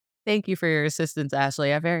Thank you for your assistance,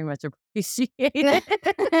 Ashley. I very much appreciate it.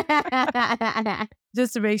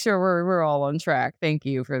 Just to make sure we're all on track. Thank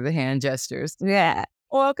you for the hand gestures. Yeah.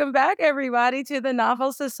 Welcome back, everybody, to the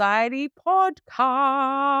Novel Society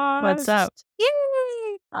podcast. What's up?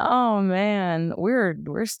 Yay! Oh man, we're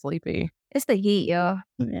sleepy. It's the heat, yo.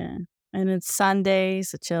 Yeah. And it's Sunday,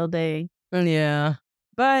 it's a chill day. Yeah.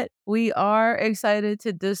 But we are excited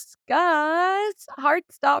to discuss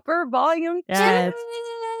Heartstopper Volume 2. Yes.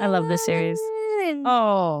 I love this series.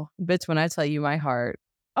 Oh, bitch, when I tell you my heart.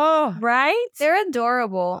 Oh, Right? They're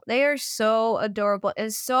adorable. They are so adorable.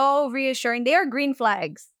 It's so reassuring. They are green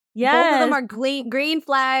flags. Yes. Both of them are green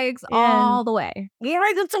flags all the way. yeah,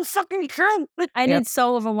 that's so fucking true. And it's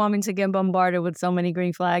so overwhelming to get bombarded with so many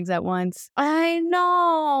green flags at once. I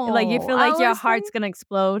know. Like, you feel like your heart's going to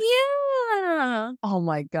explode. Yeah. Oh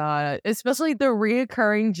my God. Especially the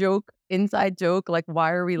reoccurring inside joke, like,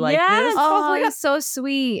 why are we like Yes. this? Oh, it was so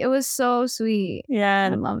sweet. It was so sweet. I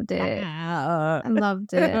Yeah. loved it. I I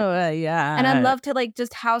loved it. yeah. And I loved to like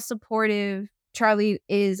just how supportive Charlie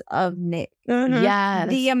is of Nick. Mhm. Yes.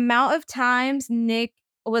 The amount of times Nick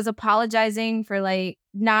was apologizing for like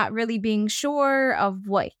not really being sure of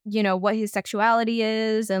what his sexuality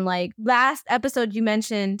is. And like last episode you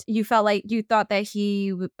mentioned you felt like you thought that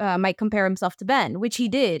he might compare himself to Ben, which he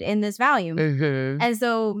did in this volume. Mhm. And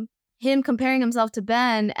so him comparing himself to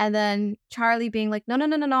Ben and then Charlie being like, no,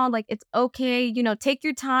 like, it's okay. Take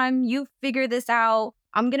your time. You figure this out.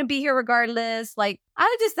 I'm going to be here regardless. Like,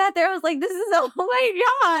 I just sat there. I was like, this is, oh my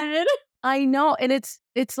God. I know. And it's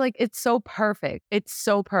like, it's so perfect. It's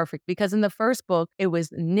so perfect because in the first book, it was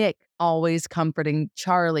Nick always comforting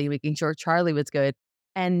Charlie, making sure Charlie was good.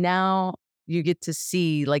 And now you get to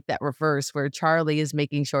see like that reverse where Charlie is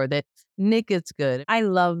making sure that Nick is good. I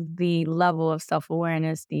love the level of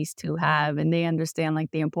self-awareness these two have, and they understand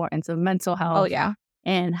like the importance of mental health. Oh, yeah.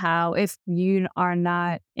 And how if you are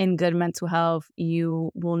not in good mental health,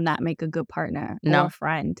 you will not make a good partner No. or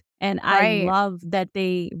friend. And Right. I love that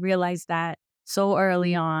they realized that so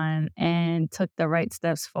early on and took the right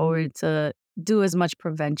steps forward to do as much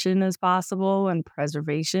prevention as possible and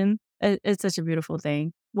preservation. It's such a beautiful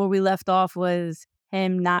thing. Where we left off was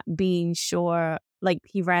him not being sure, like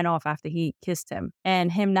he ran off after he kissed him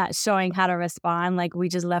and him not showing how to respond. Like we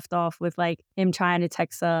just left off with like him trying to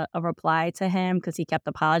text a reply to him because he kept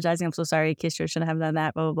apologizing. I'm so sorry I kissed you. I shouldn't have done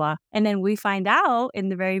that, blah, blah, blah. And then we find out in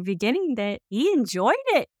the very beginning that he enjoyed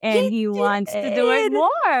it and he wants to do it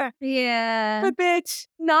more. Yeah. But bitch,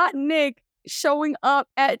 not Nick showing up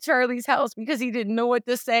at Charlie's house because he didn't know what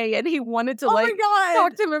to say and he wanted to my God.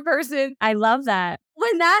 talk to him in person. I love that.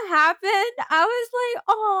 When that happened, I was like,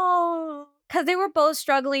 oh. Because they were both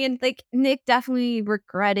struggling and like Nick definitely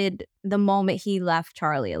regretted the moment he left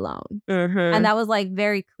Charlie alone. And that was like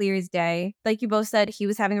very clear as day. Like you both said, he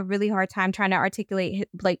was having a really hard time trying to articulate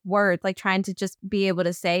like words, like trying to just be able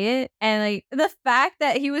to say it. And like the fact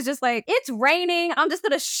that he was just like, it's raining, I'm just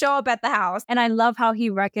going to show up at the house. And I love how he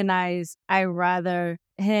recognized I rather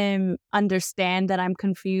him understand that I'm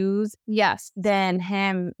confused Yes. than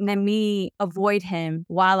me avoid him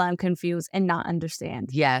while I'm confused and not understand.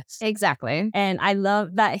 Yes. Exactly. And I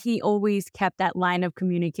love that he always kept that line of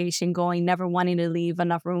communication going, never wanting to leave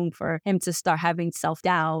enough room for him to start having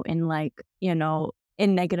self-doubt and like,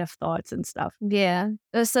 in negative thoughts and stuff. Yeah.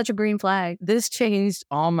 It was such a green flag. This changed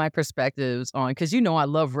all my perspectives on, because I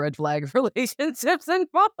love red flag relationships and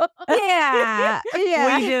Yeah.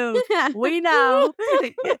 Yeah. We do. We know.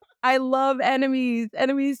 I love enemies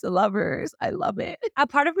to lovers. I love it. A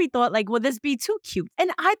part of me thought, like, would this be too cute? And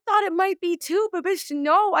I thought it might be too, but bitch,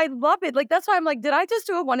 no, I love it. Like, that's why I'm like, did I just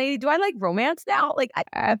do a 180? Do I like romance now? Like,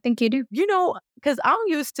 I think you do. because I'm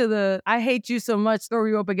used to I hate you so much, throw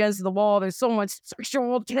you up against the wall. There's so much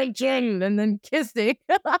sexual tension and then kissing.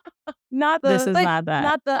 This is not that.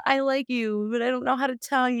 Not the I like you, but I don't know how to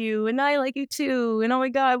tell you. And I like you too. And oh my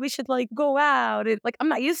God, we should like go out. I'm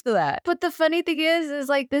not used to that. But the funny thing is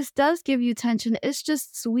like this does give you tension. It's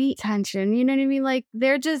just sweet tension. You know what I mean? Like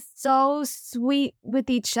they're just so sweet with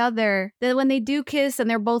each other that when they do kiss and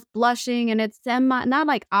they're both blushing and it's not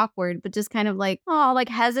like awkward, but just kind of like, oh, like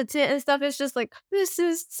hesitant and stuff. It's just like, this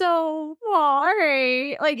is so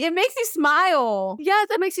hard. Like it makes you smile. Yes,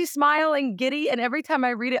 it makes you smile and giddy. And every time I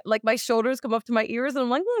read it, like my shoulders come up to my ears and I'm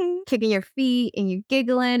like, Kicking your feet and you're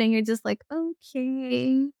giggling and you're just like,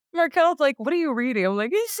 okay. Markel's like, what are you reading? I'm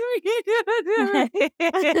like,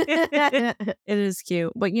 It is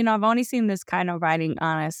cute. But, I've only seen this kind of writing,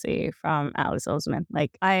 honestly, from Alice Oseman.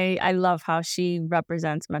 Like, I love how she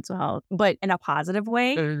represents mental health, but in a positive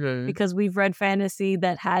way, because we've read fantasy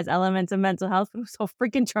that has elements of mental health, but it was so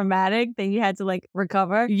freaking traumatic that you had to, like,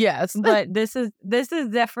 recover. Yes. But this is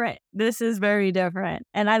different. This is very different.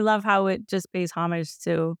 And I love how it just pays homage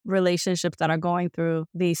to relationships that are going through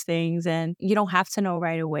these things. And you don't have to know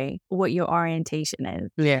right away what your orientation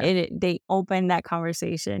is. Yeah. They open that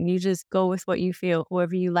conversation. You just go with what you feel.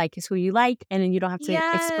 Whoever you like is who you like. And then you don't have to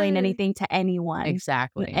explain anything to anyone.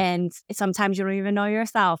 Exactly. And sometimes you don't even know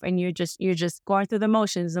yourself. And you're just going through the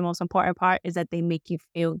motions. The most important part is that they make you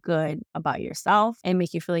feel good about yourself and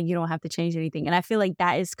make you feel like you don't have to change anything. And I feel like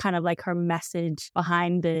that is kind of like her message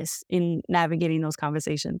behind this in navigating those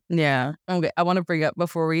conversations. Yeah. Okay. I want to bring up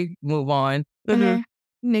before we move on.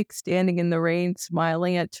 Nick standing in the rain,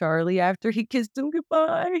 smiling at Charlie after he kissed him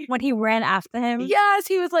goodbye. When he ran after him? Yes,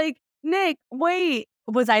 he was like, Nick, wait.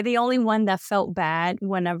 Was I the only one that felt bad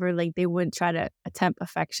whenever, like, they would try to attempt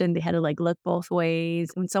affection? They had to, like, look both ways.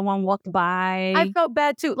 When someone walked by. I felt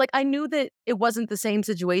bad, too. Like, I knew that it wasn't the same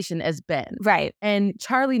situation as Ben. Right. And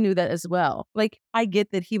Charlie knew that as well. Like, I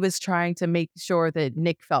get that he was trying to make sure that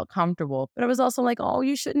Nick felt comfortable. But I was also like, oh,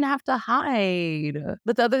 you shouldn't have to hide.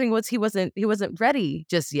 But the other thing was he wasn't ready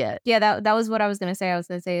just yet. Yeah, that was what I was going to say. I was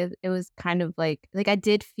going to say it was kind of like I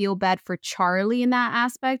did feel bad for Charlie in that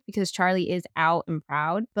aspect because Charlie is out and proud.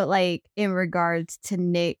 But like in regards to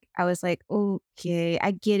Nick, I was like, okay,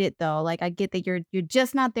 I get it though. Like I get that you're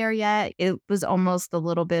just not there yet. It was almost a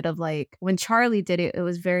little bit of like when Charlie did it, it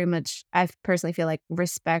was very much, I personally feel like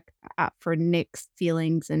respect for Nick's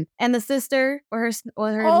feelings and the sister or her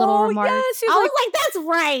little remark. Yes, I was like, that's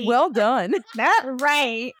right. Well done. That's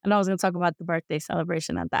right. And I was going to talk about the birthday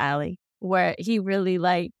celebration at the alley where he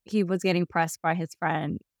really he was getting pressed by his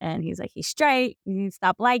friend. And he's like, he's straight. You need to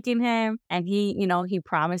stop liking him. And he, he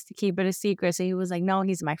promised to keep it a secret. So he was like, no,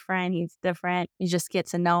 he's my friend. He's different. You just get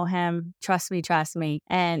to know him. Trust me.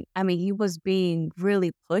 And I mean, he was being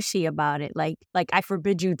really pushy about it. Like I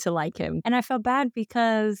forbid you to like him. And I felt bad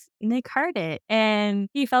because Nick heard it. And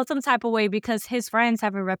he felt some type of way because his friends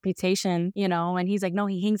have a reputation, and he's like, no,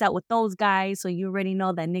 he hangs out with those guys. So you already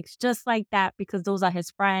know that Nick's just like that because those are his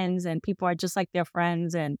friends and people are just like their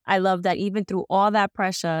friends. And I love that even through all that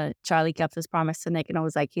pressure, Charlie kept his promise to Nick and I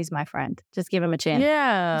was like, he's my friend. Just give him a chance.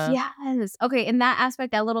 Yeah. Yes. Okay. In that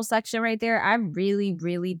aspect, that little section right there, I really,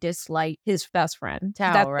 really disliked his best friend.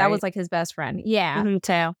 Tao, right? That was like his best friend. Yeah.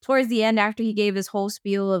 Tao. Towards the end, after he gave his whole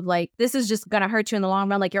spiel of like, this is just going to hurt you in the long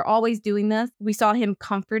run. Like, you're always doing this. We saw him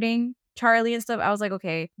comforting Charlie and stuff. I was like,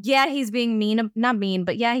 okay, yeah, he's being not mean,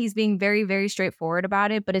 but yeah, he's being very, very straightforward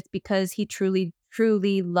about it. But it's because he truly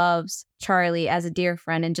loves Charlie as a dear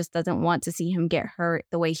friend and just doesn't want to see him get hurt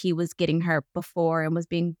the way he was getting hurt before and was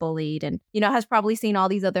being bullied and, has probably seen all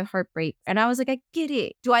these other heartbreaks. And I was like, I get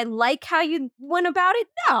it. Do I like how you went about it?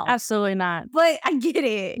 No. Absolutely not. But I get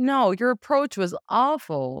it. No, your approach was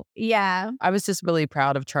awful. Yeah. I was just really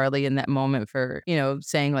proud of Charlie in that moment for,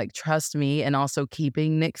 saying like, trust me, and also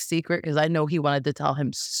keeping Nick's secret because I know he wanted to tell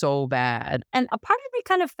him so bad. And a part of me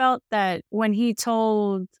kind of felt that when he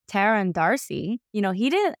told Tara and Darcy, he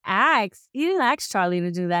didn't ask Charlie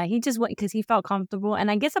to do that. He just went because he felt comfortable.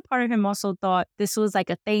 And I guess a part of him also thought this was like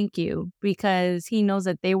a thank you because he knows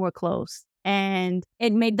that they were close. And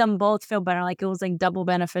it made them both feel better. Like it was like double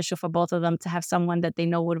beneficial for both of them to have someone that they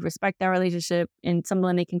know would respect their relationship and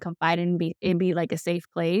someone they can confide in and be like a safe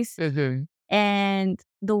place. Mm-hmm. And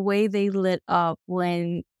the way they lit up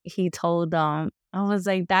when he told them, I was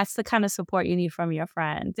like, that's the kind of support you need from your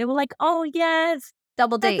friends. They were like, oh, yes.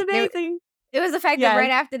 Double date. That's amazing. It was the fact that right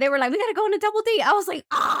after they were like, we got to go on a double date. I was like,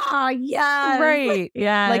 yes. Right.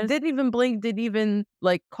 Yeah. Like, didn't even blink, didn't even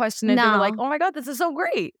like question it. No. They were like, oh my God, this is so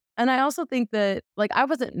great. And I also think that like, I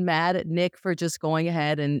wasn't mad at Nick for just going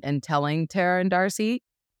ahead and telling Tara and Darcy.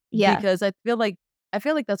 Yeah. Because I feel like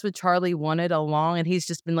that's what Charlie wanted all along. And he's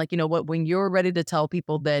just been like, you know what, when you're ready to tell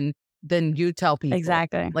people, then you tell people.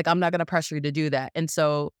 Exactly. Like, I'm not going to pressure you to do that. And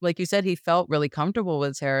so, like you said, he felt really comfortable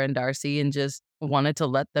with Tara and Darcy and just wanted to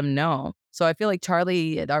let them know. So I feel like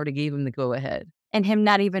Charlie had already gave him the go ahead. And him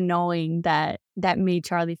not even knowing that made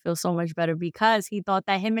Charlie feel so much better because he thought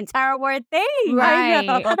that him and Tara were a thing.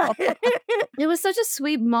 Right. It was such a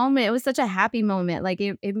sweet moment. It was such a happy moment. Like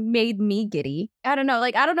it made me giddy. I don't know.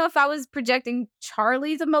 Like, I don't know if I was projecting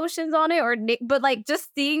Charlie's emotions on it or Nick, but like just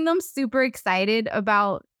seeing them super excited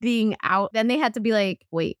about being out. Then they had to be like,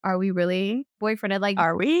 wait, are we really boyfriend? And like,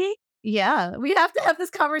 are we? Yeah, we have to have this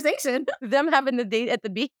conversation. Them having the date at the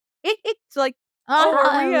beach. It's like,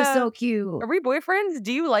 It was so cute. Are we boyfriends?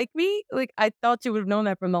 Do you like me? Like, I thought you would have known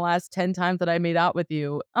that from the last 10 times that I made out with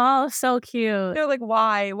you. Oh, so cute. They're like,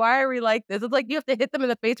 why? Why are we like this? It's like you have to hit them in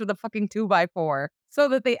the face with a fucking 2x4 so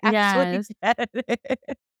that they actually get it.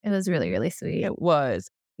 It was really, really sweet. It was.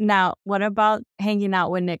 Now, what about hanging out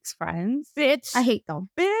with Nick's friends? Bitch. I hate them.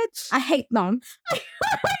 Bitch. I hate them.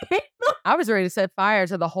 I was ready to set fire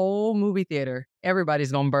to the whole movie theater.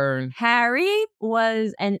 Everybody's gonna burn. Harry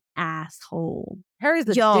was an asshole. Harry's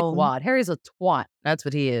a dickwad. Harry's a twat. That's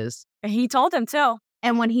what he is. He told him too.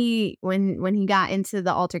 And when he got into the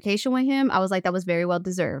altercation with him, I was like, that was very well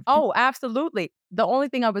deserved. Oh, absolutely. The only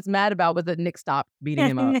thing I was mad about was that Nick stopped beating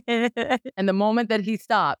him up. And the moment that he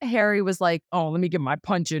stopped, Harry was like, oh, let me get my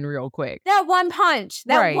punch in real quick. That one punch.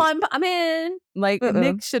 I'm in. Like,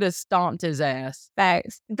 Nick should have stomped his ass.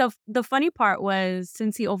 Facts. The funny part was,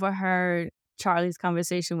 since he overheard Charlie's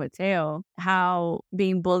conversation with Teo, how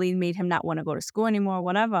being bullied made him not want to go to school anymore,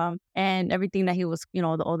 whatever. And everything that he was,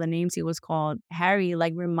 all the names he was called, Harry,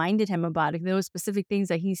 like, reminded him about it. There were specific things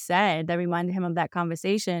that he said that reminded him of that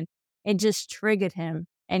conversation. It just triggered him.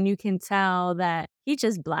 And you can tell that he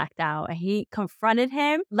just blacked out. And he confronted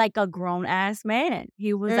him like a grown-ass man.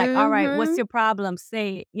 He was like, all right, what's your problem?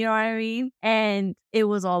 Say it. You know what I mean? And it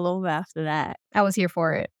was all over after that. I was here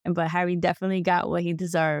for it. But Harry definitely got what he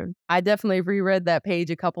deserved. I definitely reread that page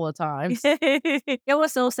a couple of times. It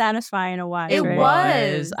was so satisfying to watch. It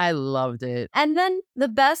was. I loved it. And then the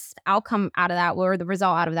best outcome out of that, or the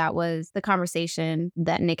result out of that, was the conversation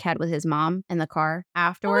that Nick had with his mom in the car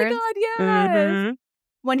afterwards. Oh my God, yes. Mm-hmm.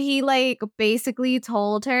 When he basically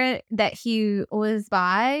told her that he was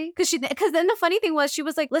bi, because then the funny thing was, she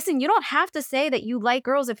was like, listen, you don't have to say that you like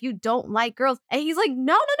girls if you don't like girls. And he's like,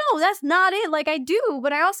 no, that's not it. Like, I do,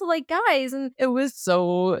 but I also like guys. And it was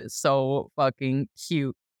so fucking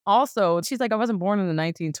cute. Also, she's like, I wasn't born in the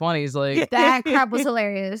 1920s. Like, that crap was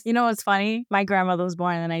hilarious. You know what's funny? My grandmother was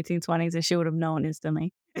born in the 1920s and she would have known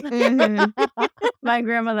instantly. My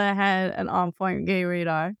grandmother had an on-point gay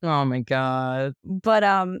radar. Oh my God. But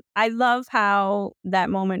I love how that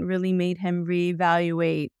moment really made him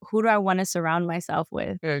reevaluate, who do I want to surround myself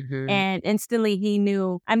with? Mm-hmm. And instantly he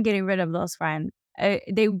knew, I'm getting rid of those friends.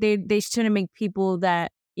 They shouldn't make people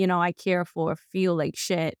that I care for feel like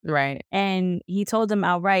shit. Right. And he told them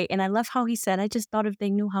outright. And I love how he said, I just thought if they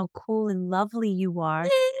knew how cool and lovely you are,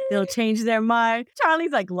 they'll change their mind.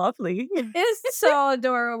 Charlie's like, lovely. It's so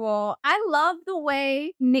adorable. I love the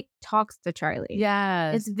way Nick talks to Charlie.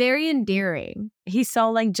 Yes. It's very endearing. He's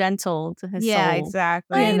so gentle to his soul. Yeah,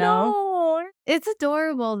 exactly. You know? It's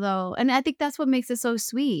adorable though. And I think that's what makes it so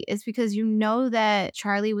sweet. Is because you know that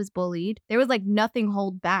Charlie was bullied. There was nothing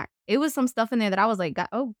hold back. It was some stuff in there that I was like,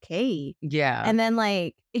 okay. Yeah. And then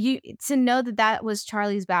to know that was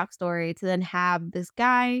Charlie's backstory, to then have this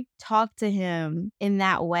guy talk to him in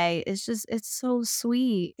that way, it's so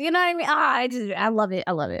sweet. You know what I mean? I love it.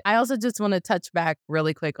 I love it. I also just want to touch back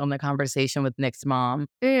really quick on the conversation with Nick's mom.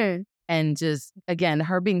 And just, again,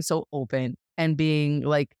 her being so open and being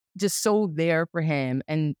just so there for him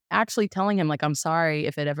and actually telling him I'm sorry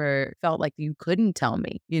if it ever felt like you couldn't tell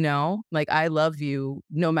me, I love you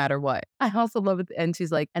no matter what. I also love it. And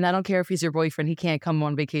she's like, and I don't care if he's your boyfriend, he can't come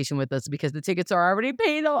on vacation with us because the tickets are already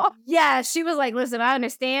paid off. Yeah, she was like, listen, I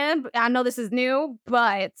understand. I know this is new,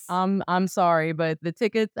 but I'm sorry, but the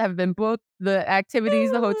tickets have been booked. The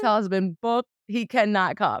activities, the hotel has been booked. He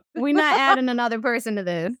cannot come. We're not adding another person to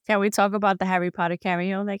this. Can we talk about the Harry Potter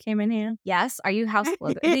cameo that came in here? Yes. Are you House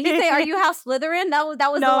Slytherin? Did he say, are you House Slytherin? That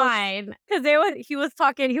was the line. Because he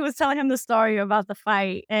was telling him the story about the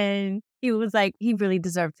fight. And he was like, he really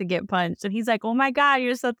deserved to get punched. And he's like, oh my God,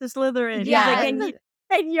 you're such a Slytherin. Yeah.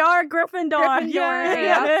 And you're Gryffindor.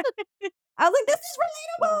 Yeah. I was like, this is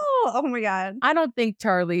relatable. Oh my God. I don't think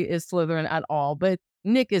Charlie is Slytherin at all, but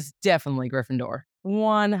Nick is definitely Gryffindor.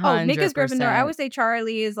 100%. Oh, Nick is Gryffindor. I would say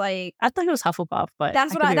Charlie is I thought he was Hufflepuff, but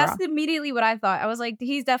that's immediately what I thought. I was like,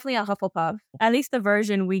 he's definitely a Hufflepuff. At least the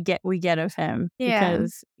version we get of him. Yeah.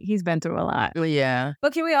 Because he's been through a lot. Yeah.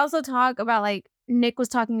 But can we also talk about Nick was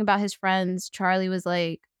talking about his friends. Charlie was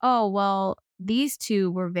like, oh, well, these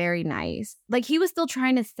two were very nice. He was still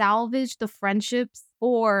trying to salvage the friendships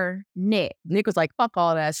for Nick. Nick was like, fuck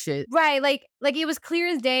all that shit. Right. It was clear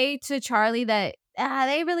as day to Charlie that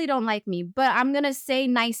they really don't like me, but I'm going to say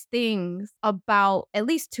nice things about at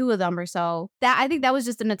least two of them or so. That I think that was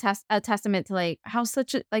just a testament to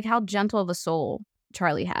how gentle of a soul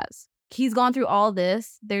Charlie has. He's gone through all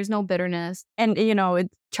this. There's no bitterness. And,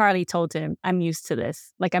 Charlie told him, I'm used to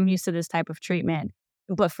this. I'm used to this type of treatment.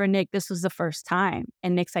 But for Nick, this was the first time.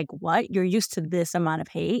 And Nick's like, what? You're used to this amount of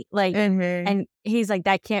hate? Like, and he's like,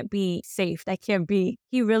 that can't be safe. That can't be.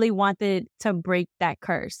 He really wanted to break that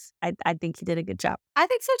curse. I think he did a good job. I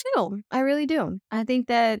think so too. I really do. I think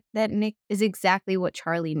that Nick is exactly what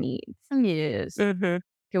Charlie needs. He is.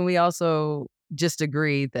 Can we also just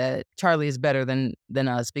agree that Charlie is better than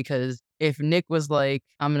us? Because if Nick was like,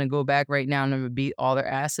 I'm going to go back right now and I'm going to beat all their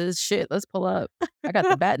asses, shit, let's pull up. I got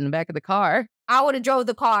the bat in the back of the car. I would have drove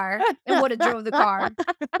the car and would have drove the car.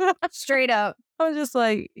 Straight up. I was just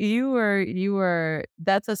like, you were,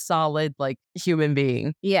 that's a solid, like, human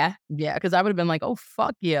being. Yeah. Yeah, because I would have been like, oh,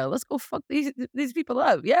 fuck yeah, let's go fuck these people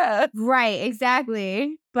up. Yeah. Right,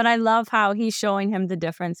 exactly. But I love how he's showing him the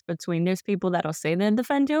difference between there's people that'll say they'll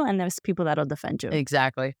defend you and there's people that'll defend you.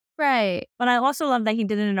 Exactly. Right. But I also love that he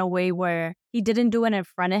did it in a way where he didn't do it in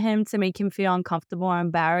front of him to make him feel uncomfortable or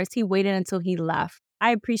embarrassed. He waited until he left.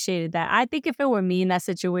 I appreciated that. I think if it were me in that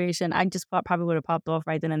situation, I just probably would have popped off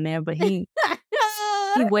right then and there. But he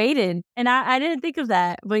waited. And I didn't think of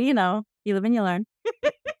that. But, you know, you live and you learn.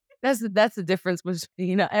 That's the difference between,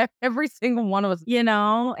 you know, every single one of us. You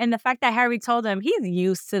know, and the fact that Harry told him he's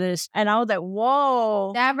used to this. And I was like,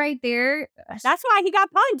 whoa. That right there. That's why he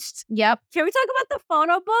got punched. Yep. Can we talk about the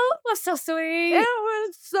photo booth? It was so sweet. It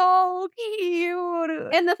was so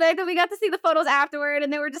cute. And the fact that we got to see the photos afterward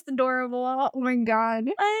and they were just adorable. Oh my God.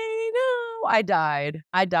 I know. I died.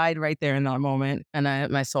 I died right there in that moment.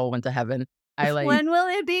 And my soul went to heaven. When will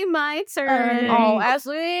it be my turn? Oh,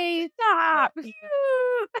 Ashley, stop.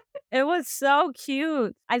 It was so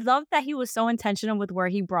cute. I love that he was so intentional with where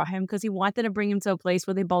he brought him because he wanted to bring him to a place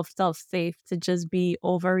where they both felt safe to just be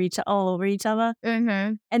all over each other.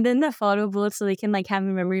 And then the photo booth so they can like have a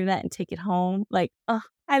memory of that and take it home. Like, oh,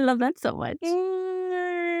 I love that so much.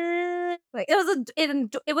 Like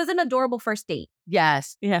it was an adorable first date.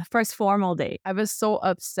 Yes. Yeah, first formal date. I was so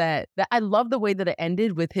upset that I love the way that it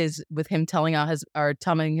ended with him telling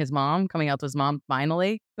his mom, coming out to his mom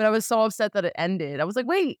finally. But I was so upset that it ended. I was like,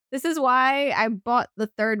 wait, this is why I bought the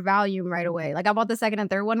third volume right away. Like I bought the second and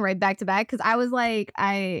third one right back to back because I was like,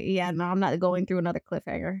 I'm not going through another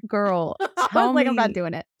cliffhanger. Girl, I'm not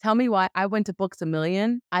doing it. Tell me why. I went to Books A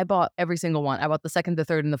Million. I bought every single one. I bought the second, the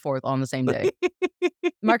third, and the fourth on the same day.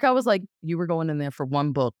 Markel was like, you were going in there for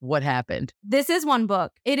one book. What happened? This is one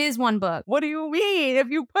book. It is one book. What do you mean? If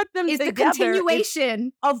you put them together, it's the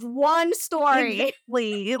continuation of one story.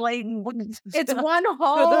 Exactly. Like, it's one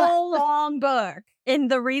whole long book.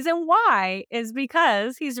 And the reason why is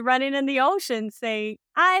because he's running in the ocean saying,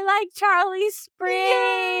 I like Charlie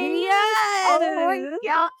Spring. Yes. Oh my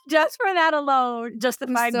God. Just for that alone,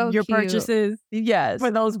 justify your purchases. Yes.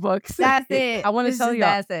 For those books. That's it. I want to tell you,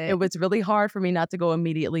 it was really hard for me not to go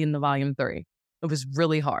immediately into volume 3. It was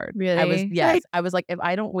really hard. Really? I was like, if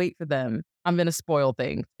I don't wait for them, I'm going to spoil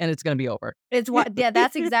things and it's going to be over.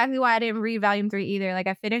 That's exactly why I didn't read volume 3 either. Like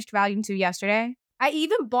I finished volume 2 yesterday. I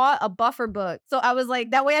even bought a buffer book. So I was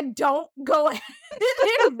like, that way I don't go ahead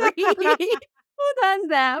and read. Who does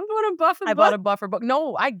that? I bought a buffer book.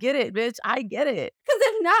 No, I get it, bitch. I get it. Because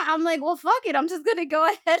if not, I'm like, well, fuck it. I'm just going to go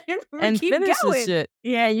ahead and keep finish going. This shit.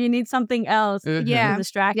 Yeah, you need something else to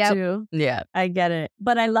distract you. Yeah. I get it.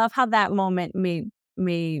 But I love how that moment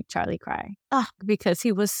made Charlie cry. Because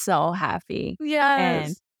he was so happy. Yes.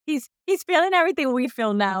 And he's feeling everything we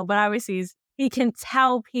feel now, but obviously he can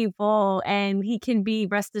tell people and he can be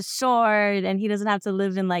rest assured and he doesn't have to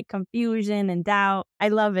live in like confusion and doubt. I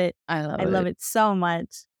love it. I love it so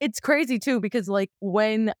much. It's crazy too because like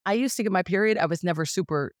when I used to get my period, I was never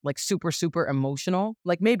super emotional.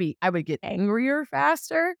 Like maybe I would get angrier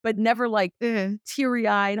faster, but never like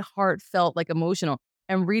teary-eyed, heartfelt, like emotional.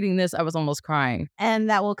 And reading this, I was almost crying. And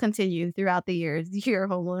that will continue throughout the years. Your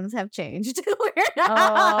hormones have changed.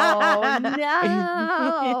 Oh, no.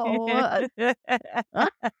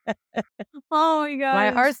 Oh, my God.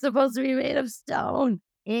 My heart's supposed to be made of stone.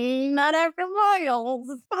 Not after miles.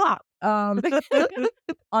 Stop.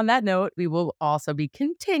 On that note, we will also be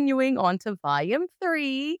continuing on to volume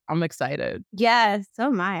 3. I'm excited. Yes, so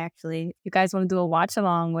am I actually. You guys want to do a watch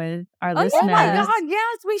along with our listeners? Oh my God,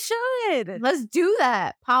 yes, we should. Let's do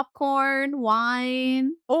that. Popcorn,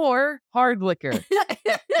 wine, or hard liquor.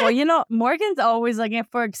 Well, you know, Morgan's always looking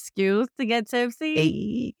for excuse to get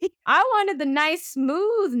tipsy. I wanted the nice,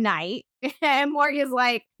 smooth night. And Morgan's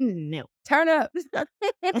like, no. Turn up.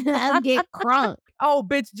 I'll get crunk. Oh,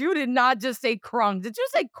 bitch, you did not just say crunk. Did you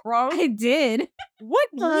say crunk? I did. What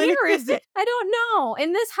year is it? I don't know.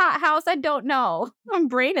 In this hot house, I don't know. My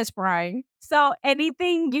brain is frying. So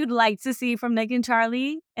anything you'd like to see from Nick and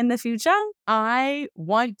Charlie in the future? I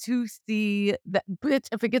want to see that, bitch,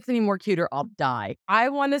 if it gets any more cuter, I'll die. I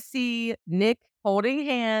want to see Nick holding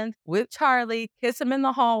hands with Charlie, kiss him in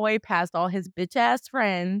the hallway past all his bitch ass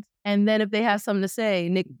friends. And then if they have something to say,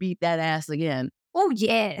 Nick beat that ass again. Oh,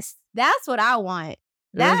 yes. That's what I want.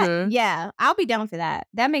 Yeah, I'll be down for that.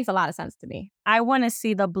 That makes a lot of sense to me. I want to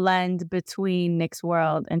see the blend between Nick's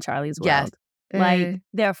world and Charlie's world. Yes. Like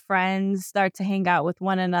their friends start to hang out with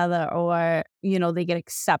one another, or, you know, they get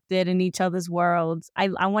accepted in each other's words.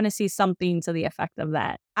 I want to see something to the effect of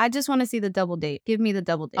that. I just want to see the double date. Give me the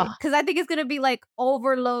double date. Because I think it's going to be like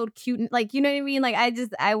overload cute. Like, you know what I mean? Like,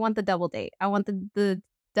 I want the double date. I want the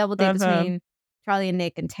double date between Charlie and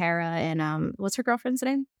Nick and Tara and what's her girlfriend's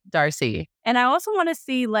name? Darcy. And I also want to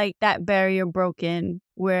see like that barrier broken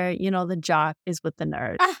where, you know, the jock is with the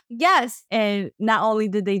nerd. Yes. And not only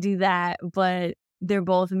did they do that, but they're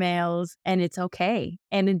both males and it's okay.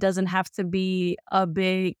 And it doesn't have to be a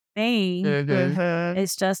big thing.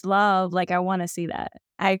 It's just love. Like, I want to see that.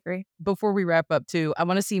 I agree. Before we wrap up too, I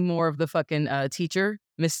want to see more of the fucking teacher,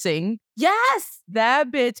 Miss Singh. Yes.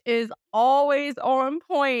 That bitch is always on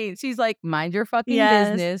point. She's like, mind your fucking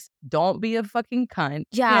business. Don't be a fucking cunt.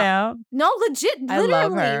 Yeah. No, legit. Literally. I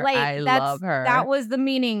love her. Like, I love her. That was the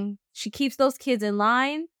meaning. She keeps those kids in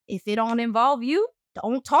line. If it don't involve you,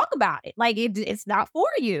 don't talk about it. Like, it's not for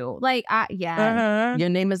you. Like, Your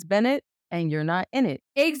name is Bennett and you're not in it.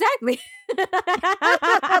 Exactly.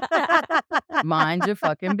 Mind your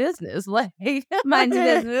fucking business. Like, mind your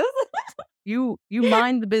business. You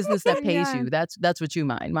mind the business that pays you. That's what you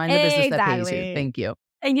mind. Mind the business that pays you. Thank you.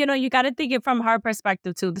 And, you know, you got to think it from her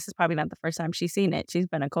perspective, too. This is probably not the first time she's seen it. She's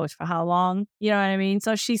been a coach for how long? You know what I mean?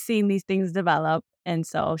 So she's seen these things develop. And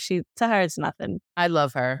so to her, it's nothing. I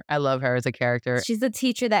love her. I love her as a character. She's the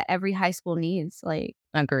teacher that every high school needs. Like,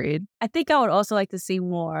 agreed. I think I would also like to see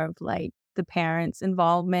more of like the parents'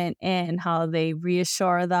 involvement and how they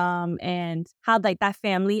reassure them and how like that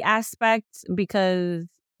family aspect, because,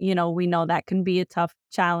 you know, we know that can be a tough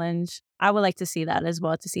challenge. I would like to see that as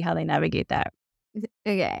well, to see how they navigate that.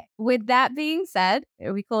 Okay. With that being said,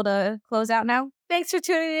 are we cool to close out now? Thanks for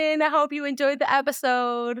tuning in. I hope you enjoyed the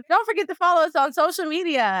episode. Don't forget to follow us on social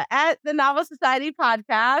media at the Novel Society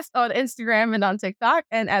Podcast on Instagram and on TikTok,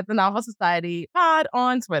 and at the Novel Society Pod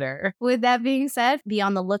on Twitter. With that being said, be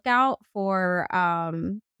on the lookout for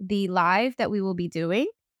the live that we will be doing.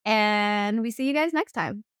 And we see you guys next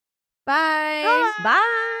time. Bye.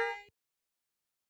 Bye.